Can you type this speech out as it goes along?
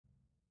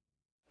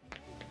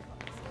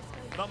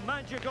The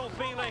magical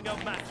feeling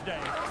of match day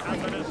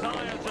and the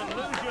desire to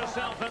lose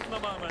yourself in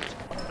the moment.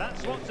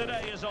 That's what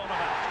today is all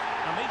about.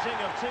 A meeting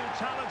of two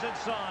talented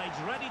sides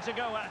ready to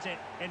go at it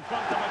in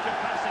front of a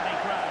capacity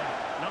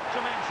crowd. Not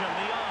to mention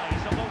the eyes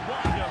of the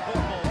wider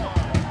football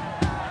world.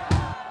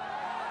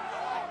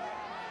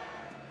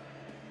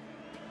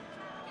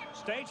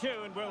 Stay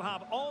tuned, we'll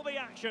have all the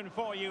action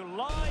for you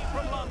live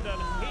from London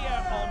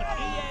here on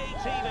EA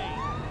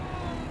TV.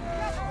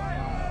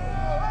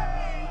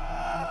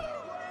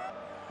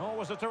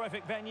 Always a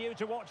terrific venue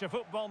to watch a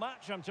football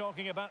match. I'm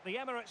talking about the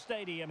Emirates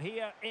Stadium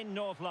here in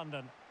North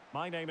London.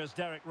 My name is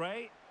Derek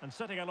Ray, and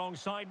sitting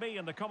alongside me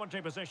in the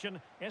commentary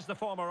position is the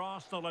former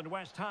Arsenal and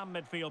West Ham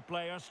midfield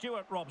player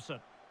Stuart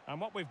Robson.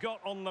 And what we've got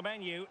on the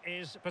menu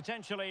is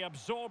potentially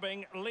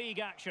absorbing league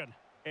action.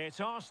 It's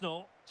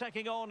Arsenal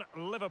taking on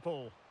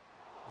Liverpool.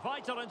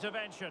 Vital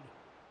intervention.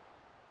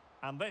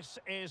 And this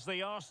is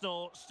the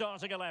Arsenal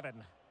starting 11.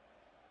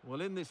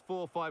 Well, in this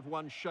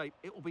 4-5-1 shape,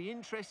 it will be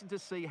interesting to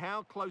see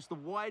how close the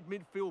wide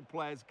midfield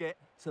players get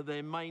to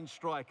their main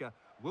striker.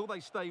 Will they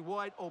stay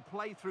wide or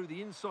play through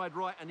the inside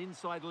right and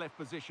inside left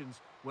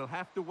positions? We'll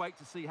have to wait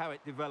to see how it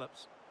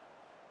develops.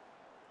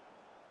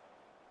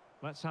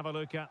 Let's have a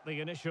look at the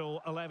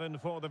initial 11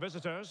 for the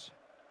visitors.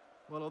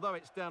 Well, although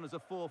it's down as a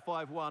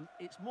 4-5-1,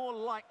 it's more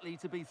likely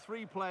to be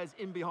three players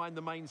in behind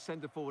the main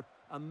centre forward,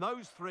 and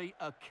those three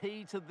are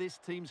key to this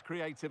team's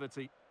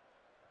creativity.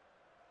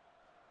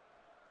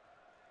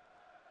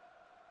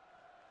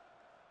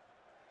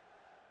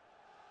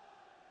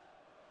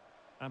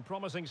 And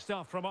promising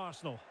stuff from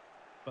Arsenal,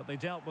 but they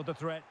dealt with the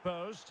threat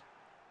posed.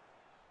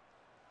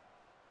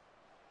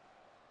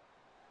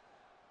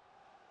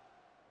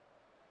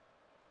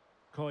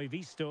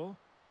 Koivisto.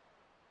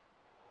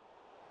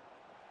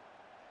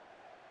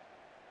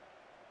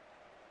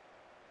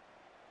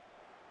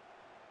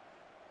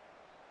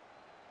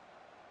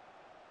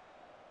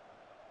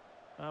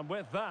 And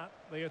with that,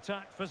 the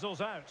attack fizzles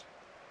out.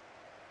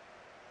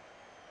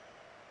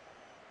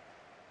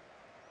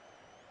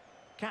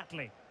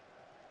 Catley.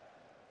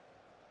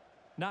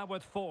 Now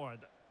with Ford.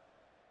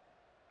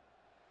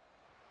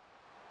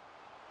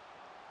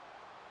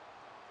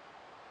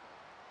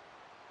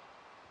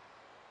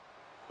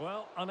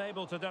 Well,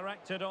 unable to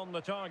direct it on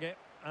the target,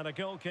 and a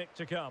goal kick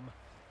to come.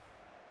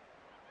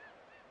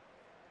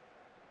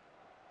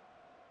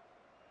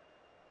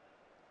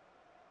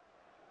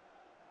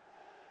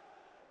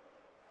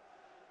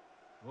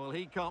 Well,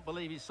 he can't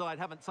believe his side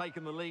haven't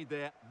taken the lead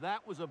there.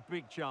 That was a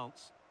big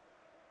chance.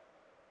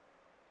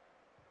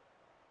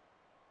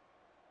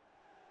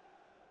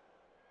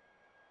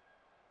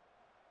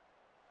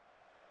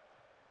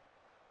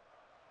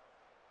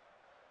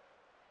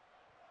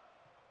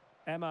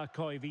 Emma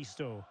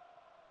Koivisto.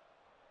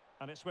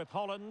 And it's with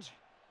Holland.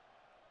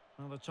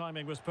 Well, the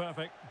timing was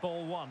perfect.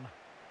 Ball one.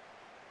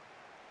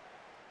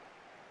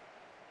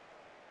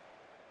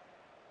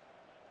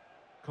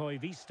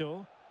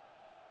 Koivisto.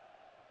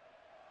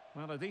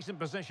 Well, a decent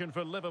position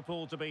for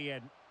Liverpool to be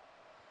in.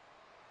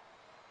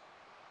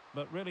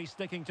 But really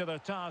sticking to their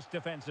task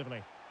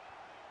defensively.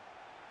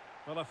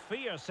 Well, a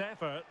fierce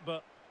effort,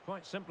 but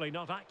quite simply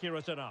not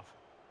accurate enough.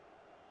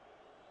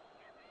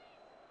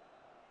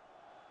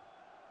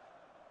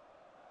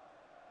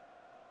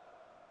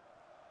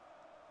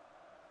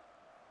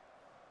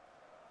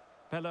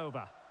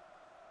 Pelova.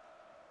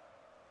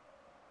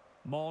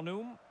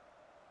 Mornum.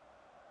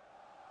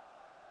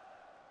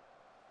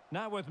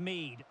 Now with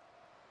Mead.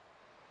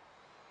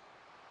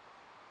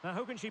 Now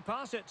who can she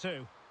pass it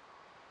to?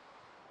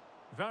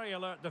 Very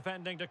alert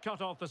defending to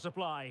cut off the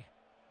supply.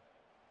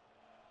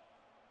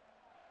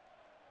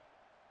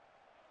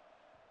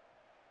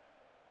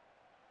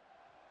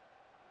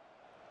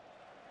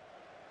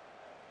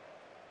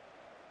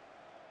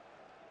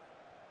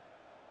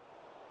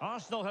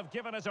 Arsenal have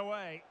given it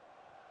away.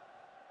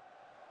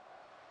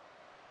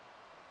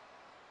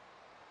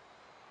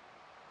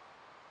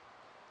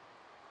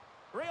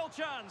 Real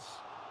chance,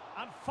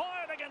 and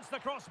fired against the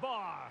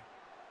crossbar.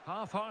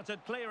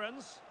 Half-hearted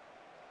clearance.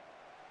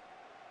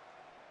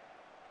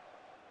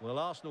 Well,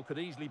 Arsenal could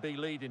easily be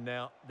leading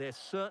now. They're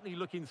certainly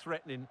looking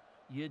threatening.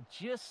 You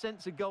just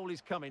sense a goal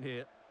is coming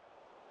here.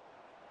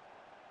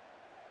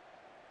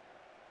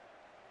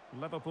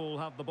 Liverpool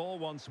have the ball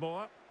once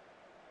more.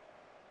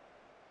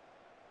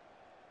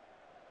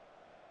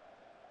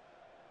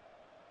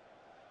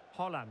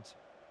 Holland.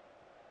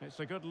 It's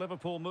a good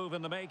Liverpool move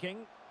in the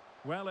making.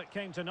 Well, it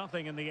came to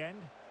nothing in the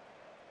end.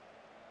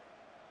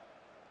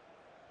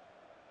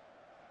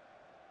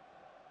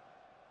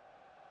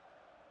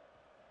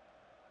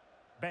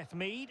 Beth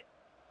Mead.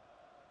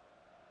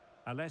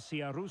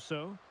 Alessia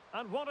Russo.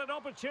 And what an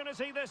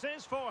opportunity this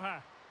is for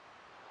her.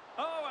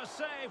 Oh, a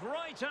save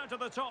right out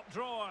of the top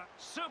drawer.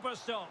 Super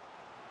stop.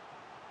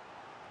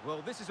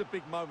 Well, this is a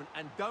big moment,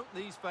 and don't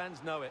these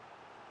fans know it?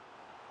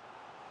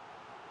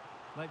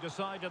 They've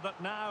decided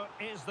that now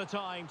is the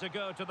time to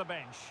go to the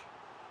bench.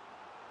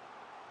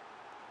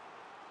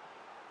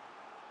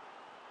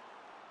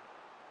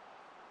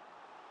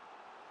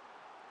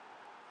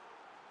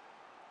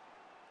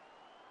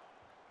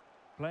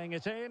 Playing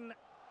it in.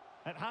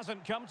 It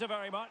hasn't come to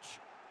very much.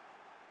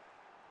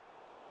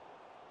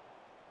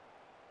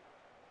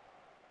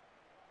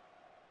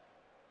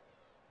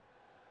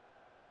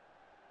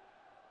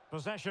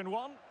 Possession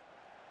one.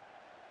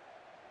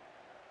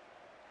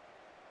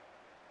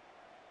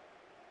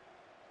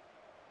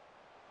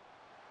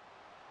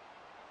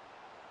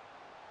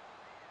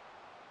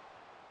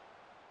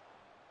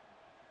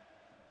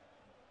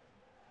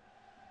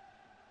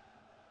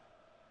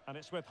 And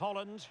it's with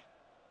Holland.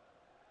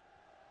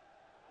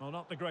 Well,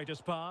 not the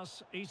greatest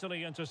pass.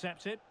 Easily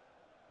intercepted.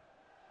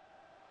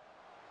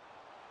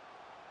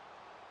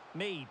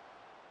 Mead.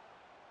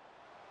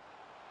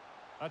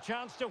 A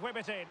chance to whip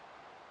it in.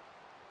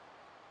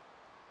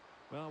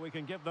 Well, we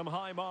can give them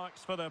high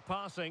marks for their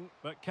passing,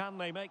 but can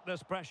they make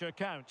this pressure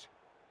count?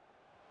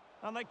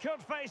 And they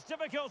could face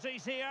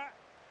difficulties here.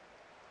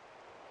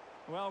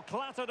 Well,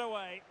 clattered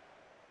away.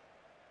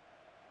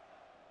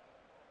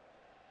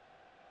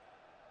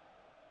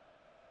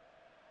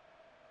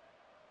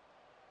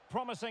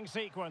 Promising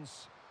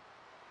sequence.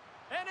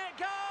 In it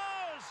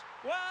goes!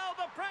 Well,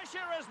 the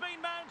pressure has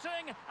been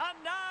mounting,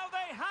 and now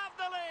they have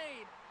the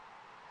lead.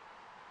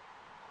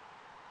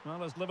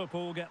 Well, as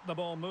Liverpool get the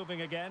ball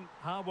moving again,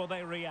 how will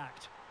they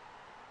react?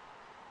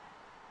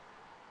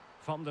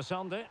 Van der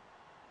Sande.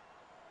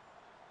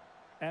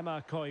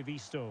 Emma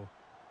Koivisto.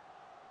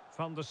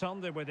 Van der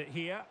Sande with it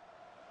here.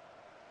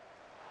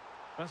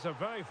 That's a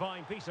very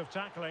fine piece of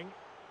tackling.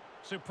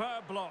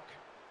 Superb block.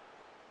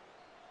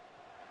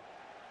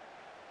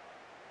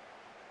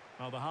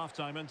 Well, the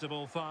half-time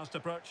interval fast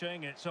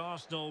approaching. It's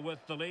Arsenal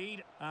with the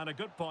lead, and a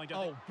good point.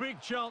 Oh, big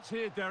chance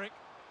here, Derek.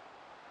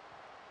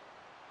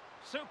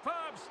 Superb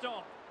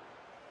stop.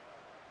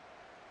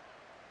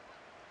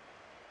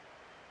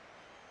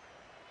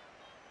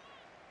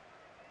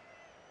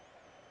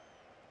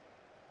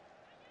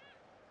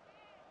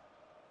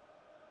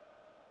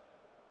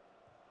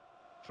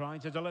 Trying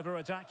to deliver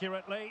it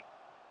accurately.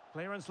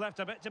 Clearance left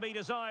a bit to be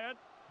desired.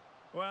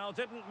 Well,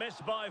 didn't miss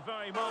by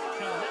very much.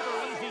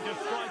 Never easy to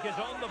strike it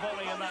on the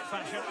volley in that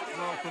fashion.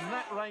 Well, from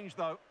that range,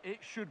 though, it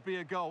should be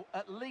a goal.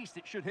 At least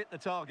it should hit the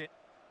target.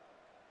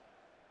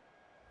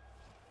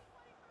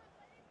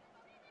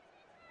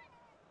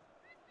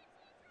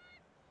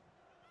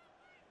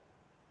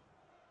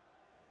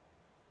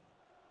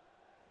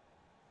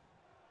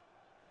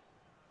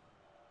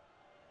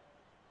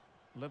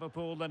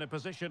 Liverpool in a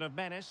position of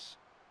menace.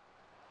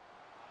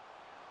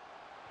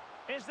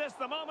 Is this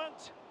the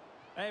moment?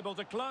 Able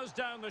to close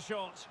down the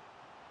shot.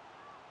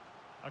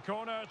 A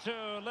corner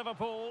to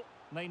Liverpool.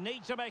 They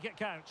need to make it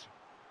count.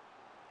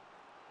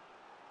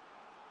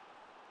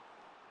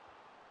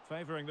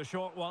 Favouring the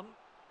short one.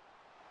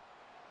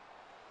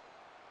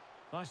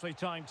 Nicely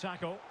timed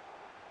tackle.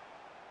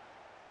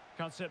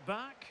 Cuts it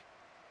back.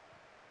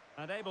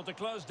 And able to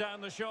close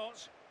down the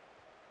shot.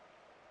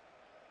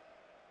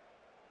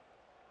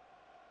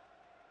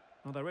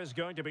 Well, there is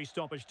going to be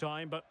stoppage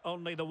time, but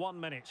only the 1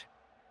 minute.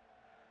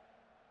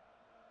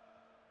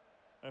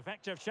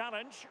 Effective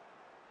challenge.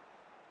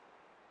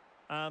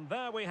 And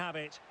there we have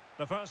it.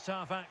 The first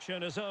half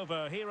action is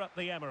over here at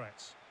the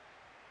Emirates.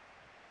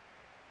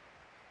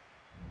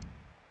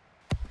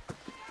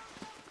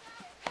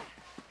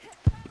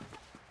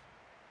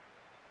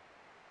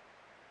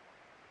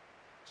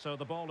 So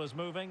the ball is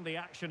moving, the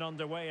action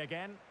underway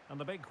again. And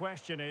the big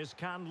question is,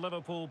 can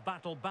Liverpool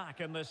battle back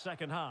in this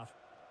second half?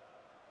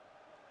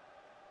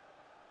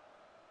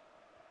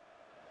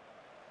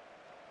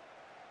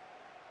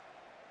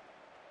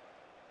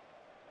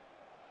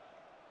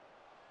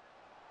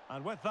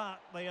 And with that,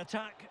 the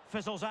attack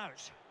fizzles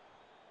out.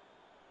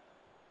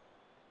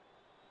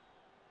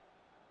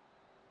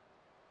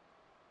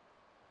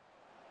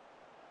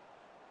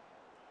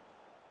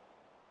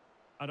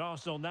 And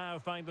Arsenal now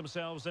find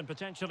themselves in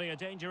potentially a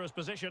dangerous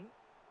position.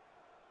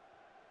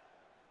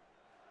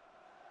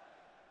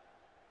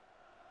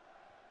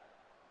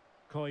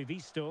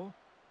 Koivisto.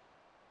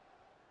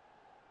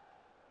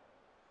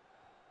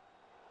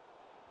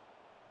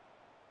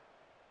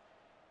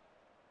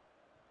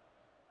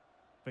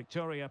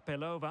 Victoria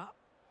Pelova.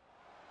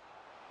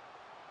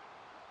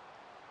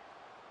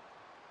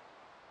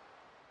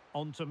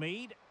 On to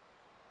Mead.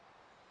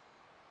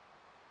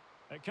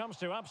 It comes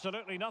to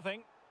absolutely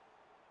nothing.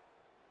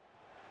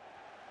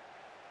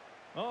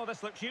 Oh,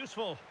 this looks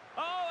useful.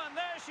 Oh, and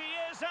there she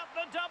is at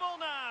the double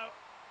now.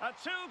 A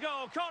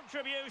two-goal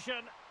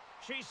contribution.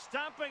 She's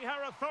stamping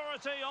her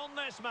authority on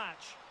this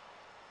match.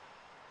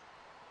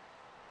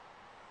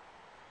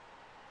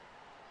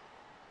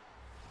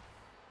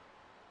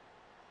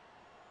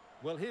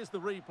 Well, here's the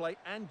replay,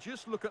 and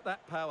just look at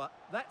that power.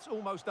 That's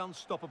almost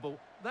unstoppable.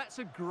 That's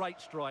a great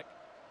strike.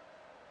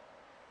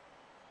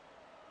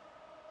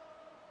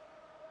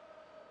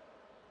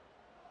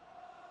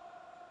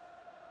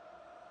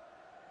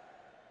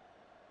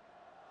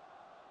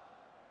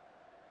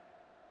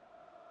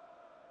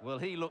 Well,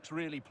 he looks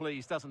really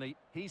pleased, doesn't he?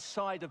 His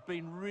side have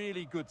been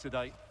really good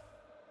today.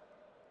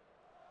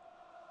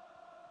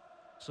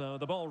 So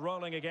the ball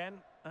rolling again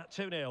at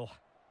 2-0.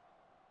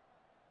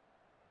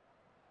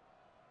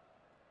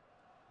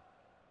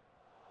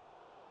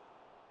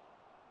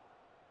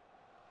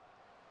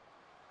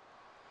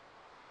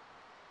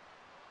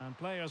 And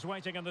players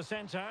waiting in the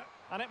centre.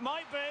 And it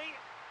might be...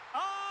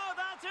 Oh,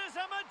 that is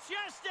a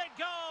majestic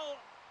goal!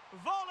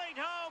 Volleyed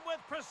home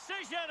with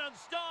precision and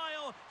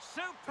style.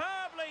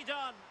 Superbly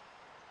done.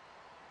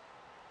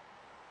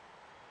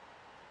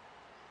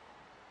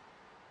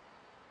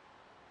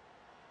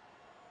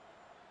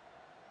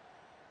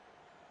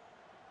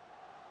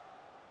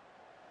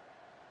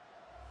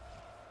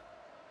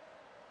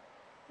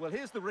 Well,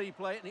 here's the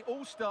replay, and it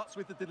all starts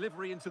with the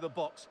delivery into the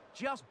box.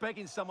 Just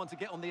begging someone to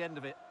get on the end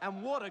of it.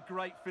 And what a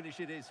great finish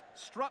it is.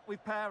 Struck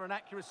with power and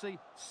accuracy.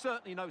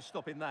 Certainly no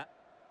stopping that.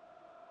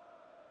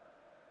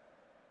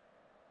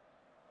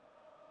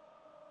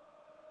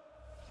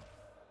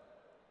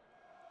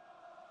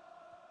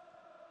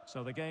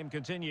 So the game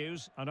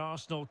continues, and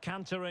Arsenal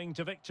cantering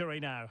to victory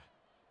now.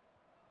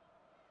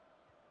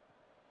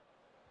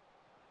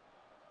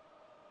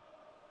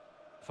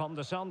 Van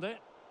der Sande.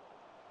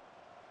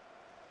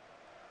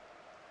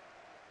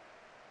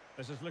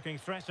 This is looking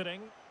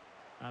threatening.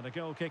 And a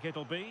goal kick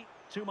it'll be.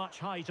 Too much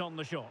height on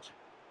the shot.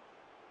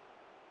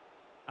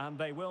 And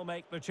they will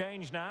make the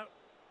change now.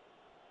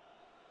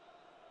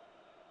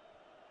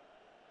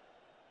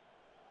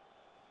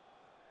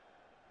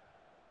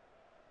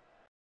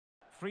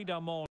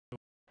 Frida Morn.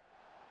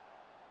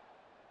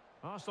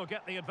 Arsenal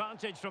get the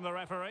advantage from the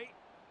referee.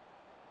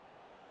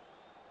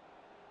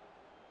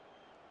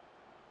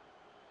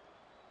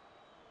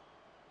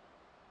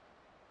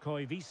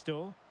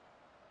 Koivisto.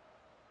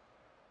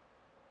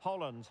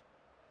 Holland.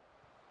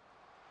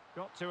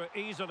 Got to it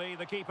easily,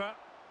 the keeper.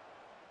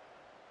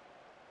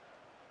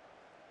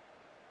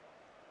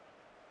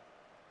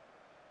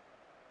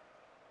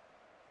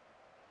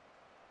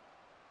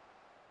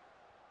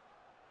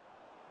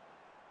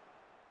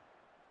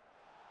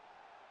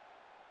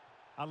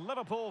 A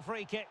Liverpool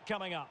free kick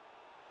coming up.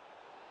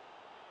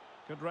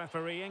 Good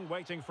refereeing,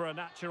 waiting for a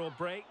natural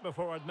break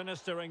before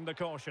administering the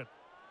caution.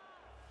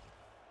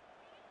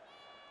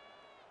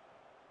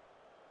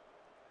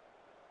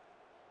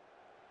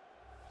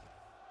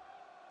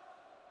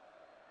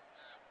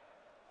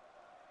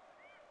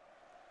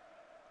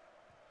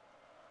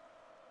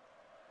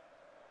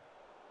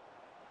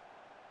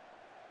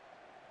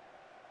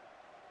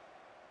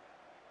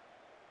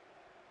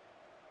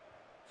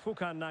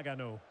 Fuka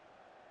Nagano.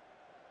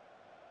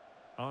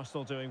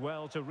 Arsenal doing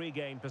well to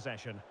regain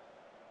possession.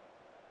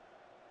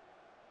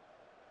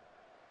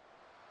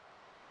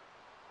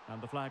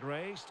 And the flag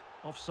raised.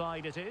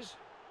 Offside it is.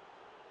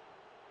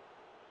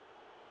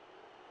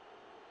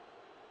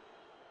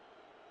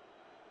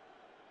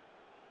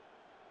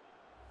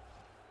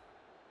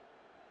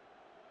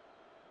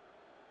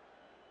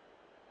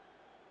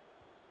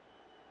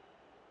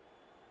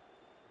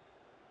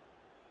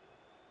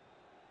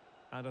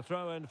 And a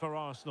throw-in for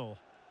Arsenal.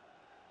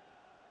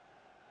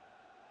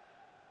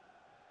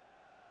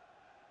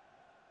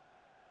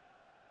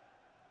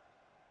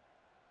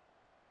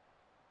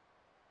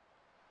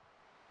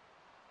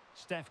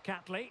 Steph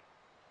Catley.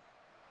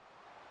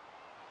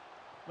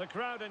 The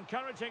crowd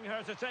encouraging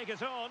her to take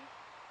it on.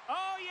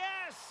 Oh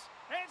yes!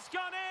 It's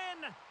gone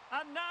in!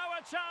 And now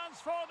a chance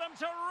for them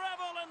to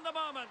revel in the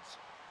moment.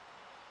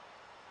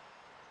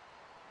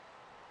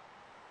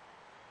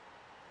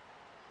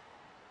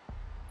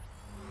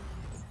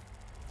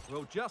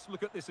 Well, just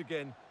look at this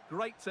again.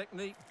 Great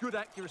technique, good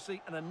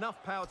accuracy, and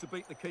enough power to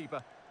beat the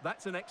keeper.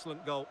 That's an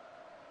excellent goal.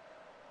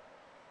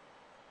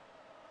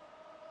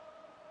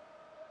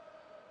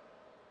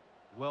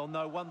 Well,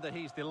 no wonder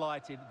he's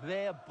delighted.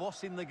 They're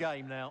bossing the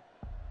game now.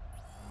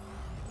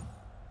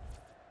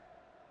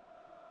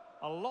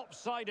 A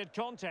lopsided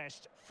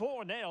contest,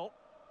 4-0.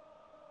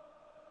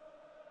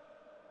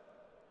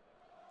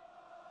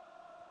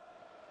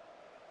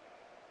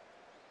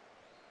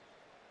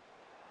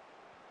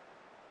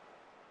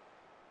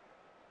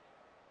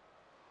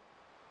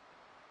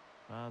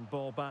 And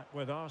ball back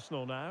with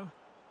Arsenal now.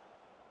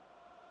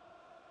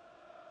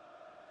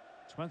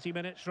 20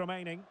 minutes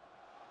remaining.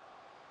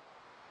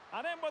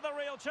 And in with a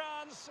real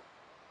chance.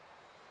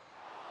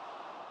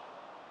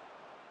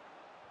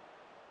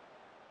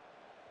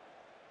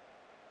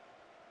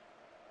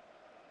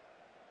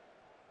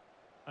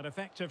 An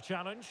effective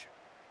challenge.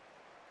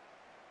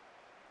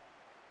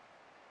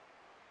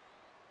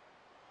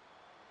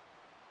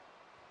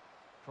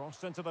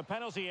 Crossed into the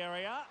penalty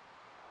area.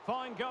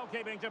 Fine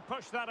goalkeeping to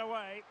push that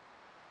away.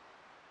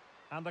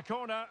 And the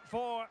corner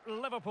for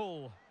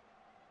Liverpool.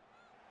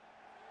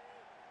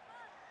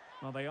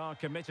 Well, they are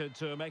committed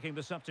to making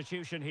the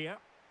substitution here.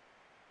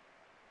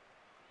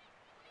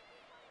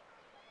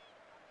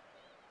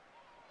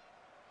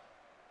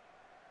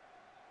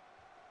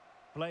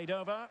 Played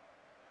over.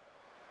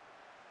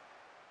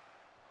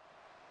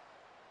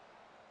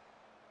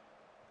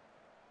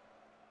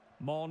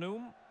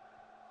 Mornum.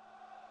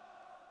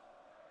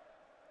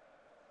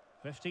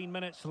 15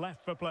 minutes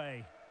left for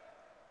play.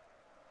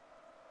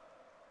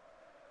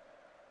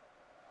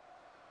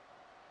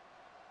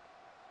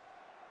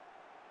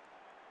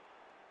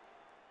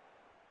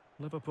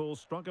 Liverpool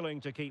struggling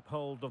to keep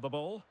hold of the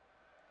ball.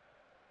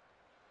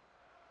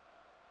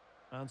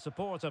 And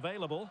support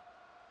available.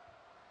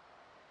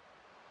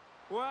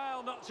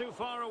 Well, not too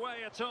far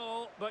away at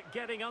all, but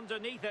getting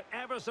underneath it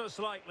ever so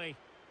slightly.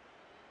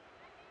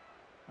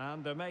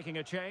 And they're making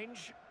a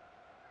change.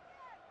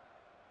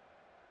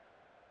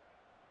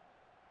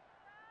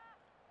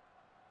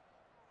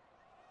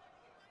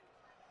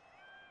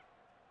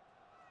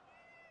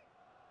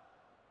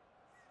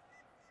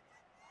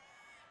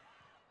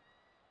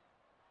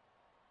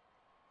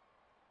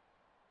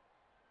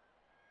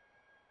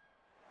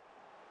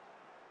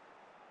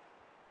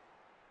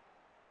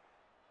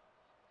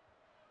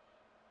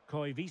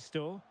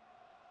 Visto.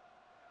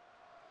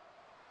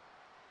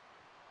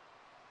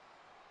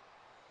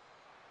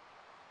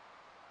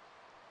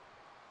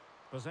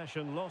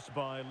 Possession lost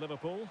by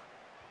Liverpool.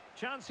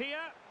 Chance here.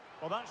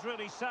 Well, that's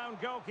really sound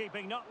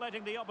goalkeeping, not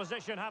letting the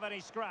opposition have any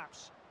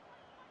scraps.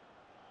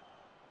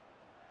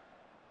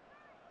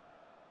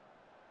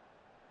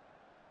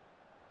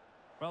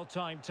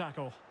 Well-timed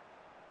tackle.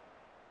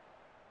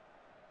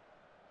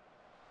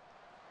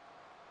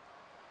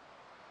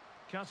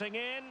 Cutting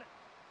in.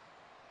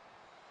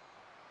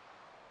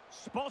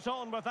 Spot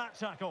on with that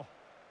tackle.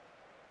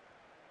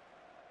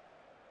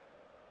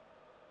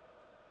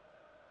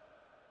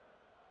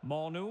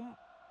 Mornum.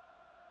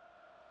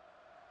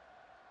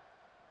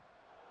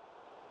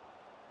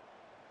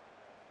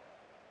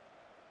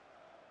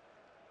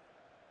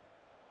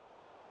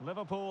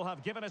 Liverpool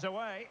have given it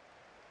away.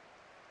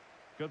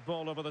 Good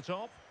ball over the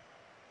top.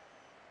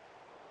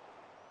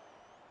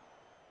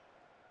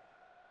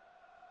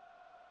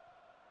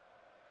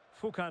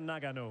 Fukan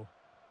Nagano.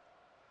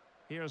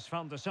 Here's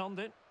Van der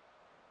Sanden.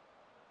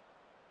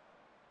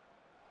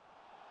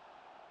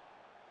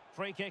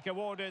 Free kick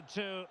awarded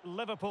to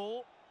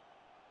Liverpool.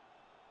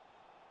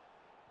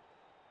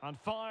 And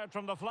fired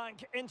from the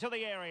flank into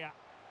the area.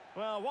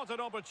 Well, what an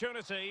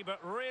opportunity, but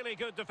really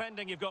good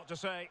defending, you've got to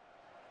say.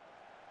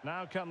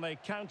 Now can they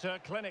counter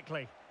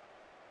clinically?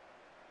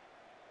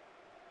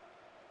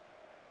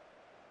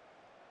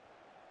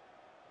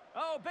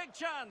 Oh, big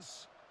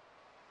chance.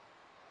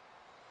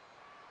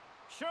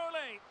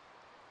 Surely.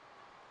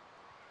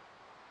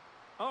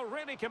 Oh,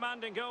 really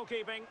commanding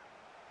goalkeeping.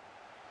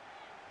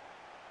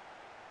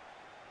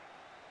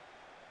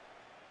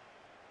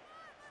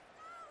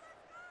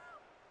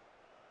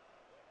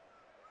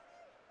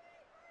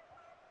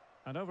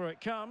 And over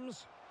it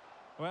comes.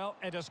 Well,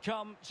 it has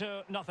come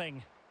to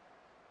nothing.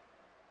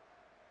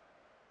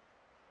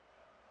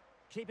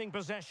 Keeping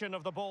possession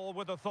of the ball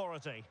with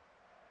authority.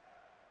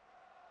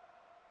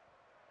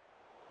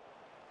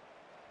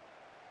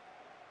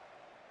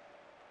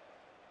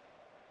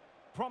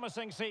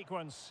 Promising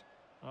sequence.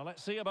 Well,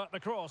 let's see about the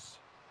cross.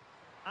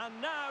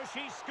 And now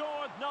she's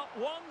scored not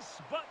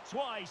once, but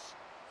twice.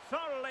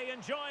 Thoroughly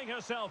enjoying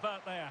herself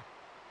out there.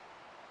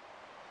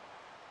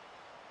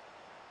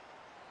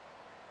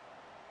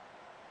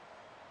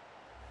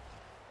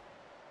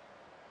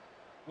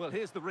 Well,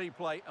 here's the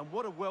replay, and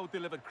what a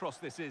well-delivered cross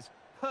this is.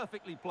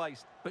 Perfectly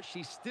placed, but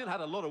she still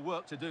had a lot of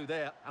work to do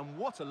there. And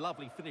what a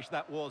lovely finish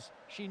that was.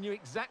 She knew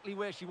exactly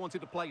where she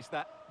wanted to place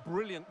that.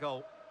 Brilliant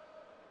goal.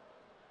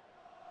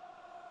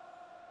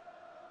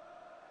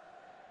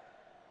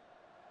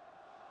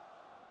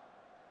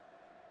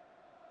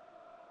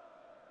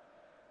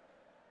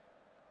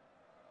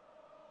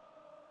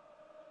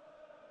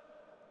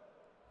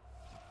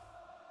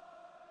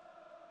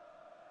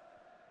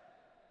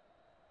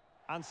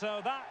 And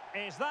so that.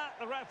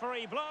 The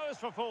referee blows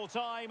for full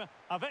time.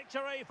 A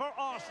victory for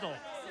Arsenal.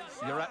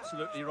 You're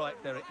absolutely right,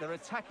 Derek. Their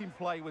attacking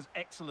play was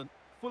excellent,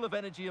 full of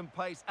energy and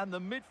pace, and the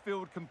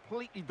midfield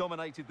completely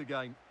dominated the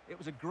game. It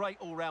was a great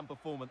all-round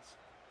performance.